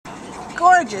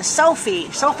gorgeous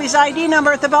Sophie. Sophie's ID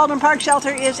number at the Baldwin Park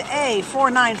Shelter is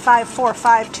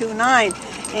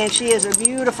A4954529. And she is a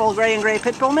beautiful gray and gray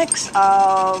pit bull mix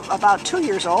of about 2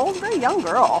 years old, very young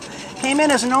girl. Came in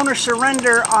as an owner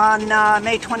surrender on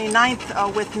May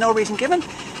 29th with no reason given,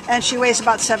 and she weighs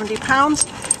about 70 pounds.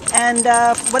 And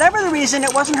whatever the reason,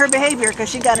 it wasn't her behavior, because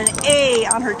she got an A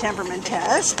on her temperament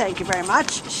test. Thank you very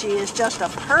much. She is just a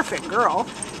perfect girl.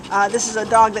 This is a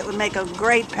dog that would make a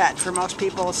great pet for most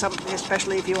people,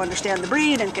 especially if you understand the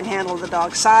breed and can handle the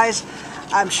dog's size.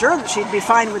 I'm sure that she'd be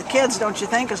fine with kids, don't you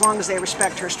think, as long as they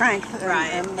respect her strength.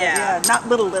 And, yeah, not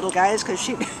little guys, because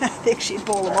I think she'd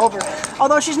bowl them over.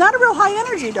 Although she's not a real high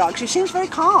energy dog. She seems very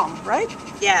calm, right?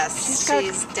 Yes,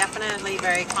 she's definitely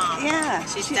very calm. Yeah.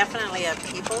 She's definitely a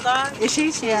people dog. Is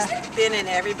she? She's been in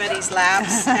everybody's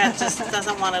laps and just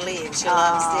doesn't want to leave. She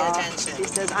loves the attention. She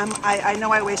says, I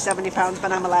know I weigh 70 pounds,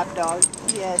 but I'm a lap dog.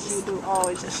 Yes, you do.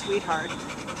 Always a sweetheart.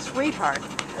 Sweetheart.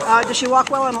 Does she walk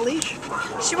well on a leash?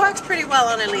 She walks pretty well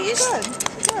on a leash.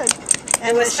 Good.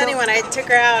 And it was funny when I took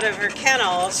her out of her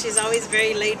kennel. She's always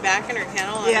very laid back in her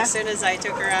kennel, and as soon as I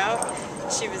took her out,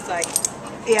 she was like,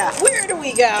 where do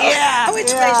we go?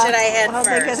 Which way should I head first?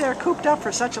 Because they're cooped up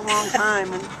for such a long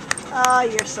time. And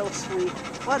you're so sweet.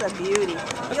 What a beauty.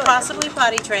 Possibly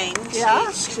potty trained. Yeah,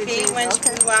 she peed when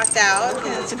she walked out. Okay,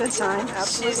 that's a good sign.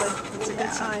 Absolutely, it's a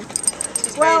good sign.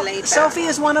 Well, Sophie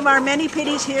is one of our many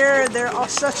pitties here. They're all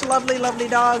such lovely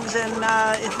dogs, and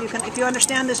if you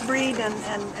understand this breed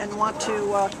and want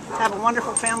to have a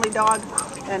wonderful family dog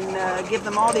and give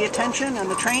them all the attention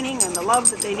and the training and the love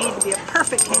that they need to be a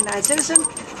perfect canine citizen,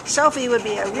 Sophie would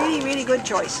be a really good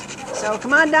choice. So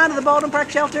come on down to the Baldwin Park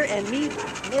Shelter and meet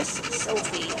Miss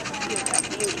Sophie.